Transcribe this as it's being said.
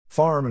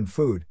Farm and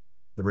Food,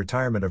 the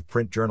retirement of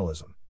print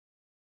journalism.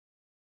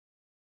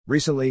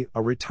 Recently,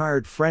 a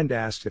retired friend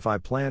asked if I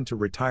plan to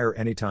retire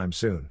anytime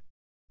soon.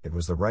 It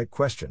was the right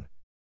question.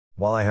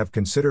 While I have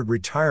considered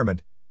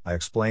retirement, I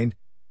explained,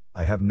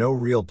 I have no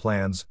real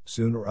plans,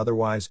 soon or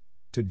otherwise,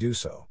 to do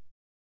so.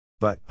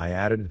 But, I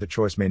added, the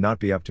choice may not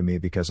be up to me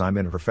because I'm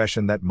in a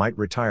profession that might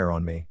retire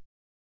on me.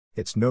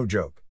 It's no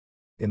joke.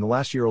 In the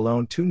last year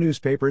alone, 2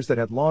 newspapers that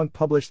had long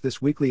published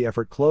this weekly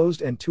effort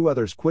closed and 2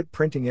 others quit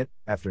printing it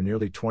after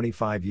nearly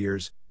 25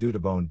 years due to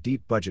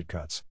bone-deep budget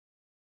cuts.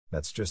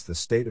 That's just the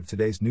state of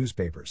today's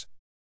newspapers.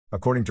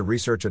 According to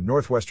research at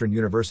Northwestern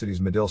University's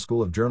Medill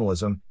School of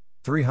Journalism,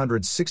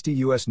 360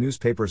 U.S.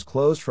 newspapers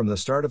closed from the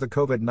start of the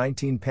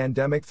COVID-19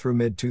 pandemic through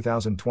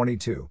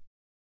mid-2022.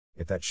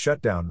 If that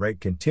shutdown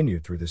rate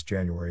continued through this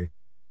January,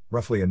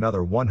 roughly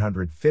another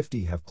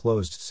 150 have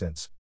closed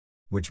since.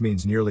 Which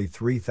means nearly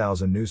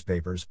 3,000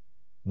 newspapers,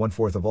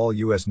 1/4 of all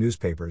U.S.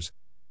 newspapers,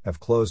 have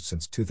closed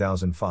since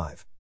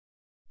 2005.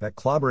 That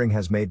clobbering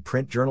has made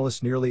print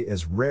journalists nearly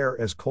as rare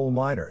as coal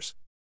miners.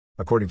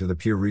 According to the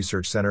Pew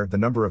Research Center, the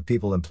number of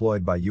people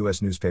employed by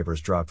U.S. newspapers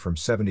dropped from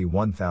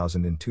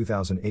 71,000 in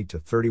 2008 to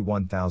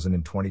 31,000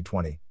 in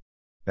 2020.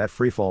 That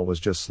freefall was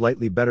just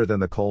slightly better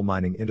than the coal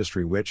mining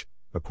industry, which,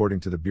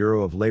 according to the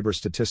Bureau of Labor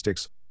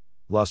Statistics,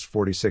 lost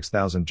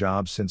 46,000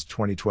 jobs since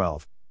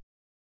 2012.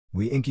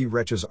 We inky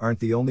wretches aren't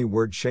the only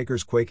word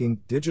shakers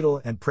quaking.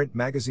 Digital and print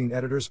magazine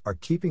editors are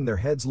keeping their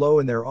heads low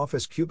in their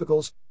office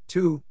cubicles,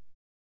 too.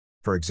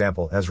 For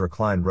example, Ezra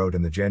Klein wrote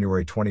in the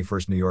January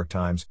 21 New York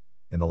Times,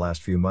 in the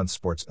last few months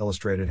Sports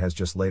Illustrated has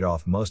just laid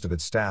off most of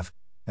its staff,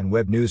 and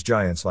web news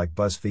giants like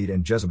BuzzFeed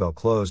and Jezebel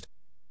closed,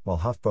 while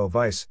HuffPo,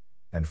 Vice,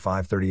 and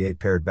 538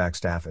 pared back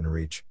staff in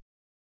Reach.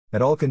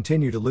 And all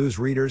continue to lose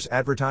readers,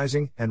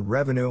 advertising, and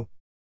revenue.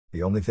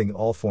 The only thing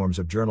all forms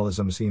of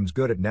journalism seems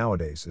good at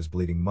nowadays is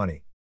bleeding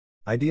money.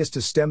 Ideas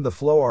to stem the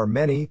flow are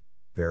many,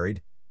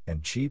 varied,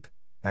 and cheap.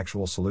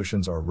 Actual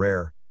solutions are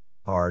rare,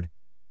 hard,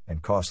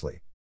 and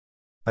costly.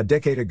 A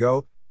decade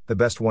ago, the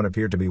best one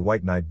appeared to be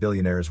white knight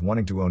billionaires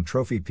wanting to own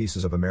trophy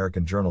pieces of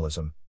American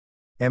journalism.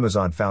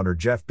 Amazon founder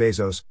Jeff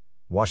Bezos,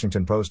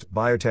 Washington Post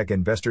biotech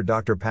investor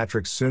Dr.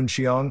 Patrick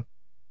Soon-Shiong,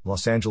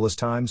 Los Angeles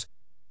Times,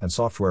 and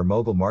software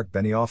mogul Mark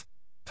Benioff,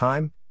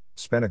 Time,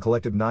 spent a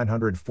collective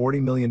 $940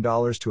 million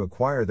to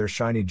acquire their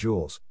shiny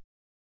jewels.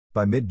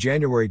 By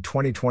mid-January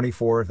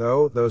 2024,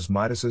 though, those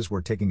Midases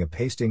were taking a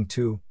pasting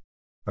too.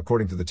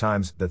 According to the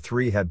Times, the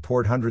 3 had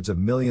poured hundreds of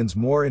millions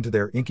more into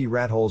their inky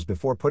rat holes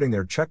before putting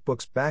their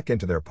checkbooks back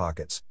into their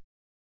pockets.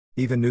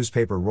 Even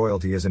newspaper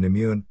royalty isn't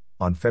immune.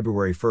 On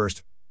February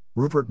 1st,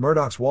 Rupert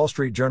Murdoch's Wall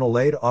Street Journal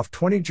laid off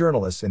 20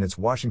 journalists in its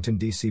Washington,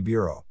 D.C.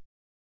 bureau.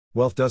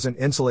 Wealth doesn't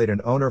insulate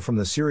an owner from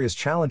the serious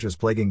challenges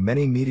plaguing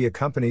many media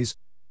companies,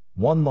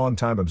 one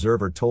longtime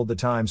observer told the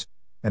Times,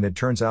 and it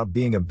turns out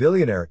being a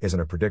billionaire isn't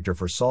a predictor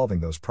for solving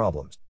those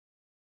problems.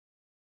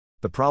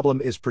 The problem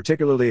is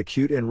particularly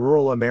acute in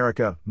rural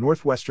America,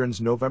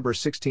 Northwestern's November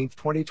 16,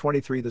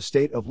 2023 The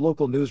State of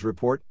Local News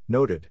report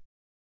noted.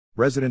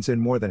 Residents in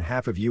more than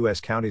half of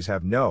U.S. counties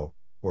have no,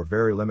 or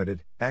very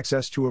limited,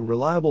 access to a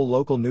reliable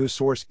local news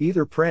source,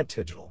 either print,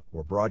 digital,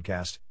 or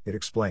broadcast, it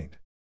explained.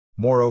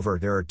 Moreover,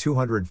 there are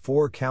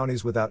 204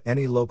 counties without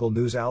any local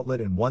news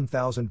outlet and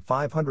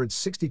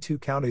 1,562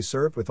 counties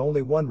served with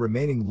only one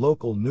remaining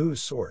local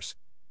news source,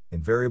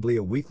 invariably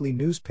a weekly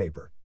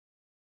newspaper.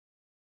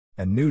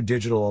 And new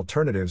digital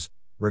alternatives,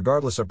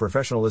 regardless of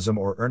professionalism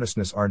or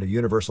earnestness, aren't a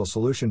universal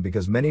solution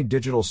because many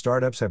digital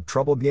startups have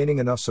trouble gaining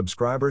enough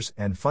subscribers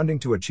and funding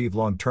to achieve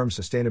long-term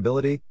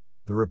sustainability,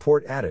 the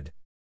report added.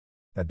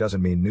 That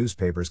doesn't mean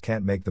newspapers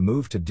can't make the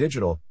move to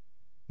digital.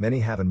 Many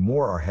have and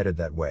more are headed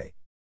that way.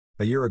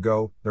 A year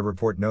ago, the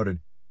report noted,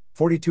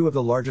 42 of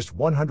the largest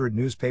 100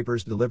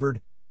 newspapers delivered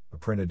a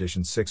print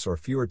edition 6 or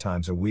fewer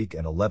times a week,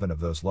 and 11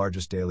 of those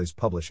largest dailies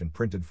publish in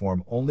printed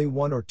form only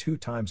 1 or 2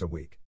 times a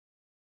week.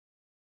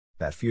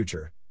 That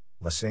future,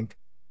 less ink,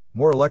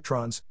 more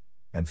electrons,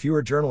 and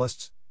fewer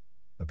journalists,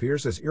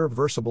 appears as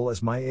irreversible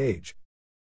as my age.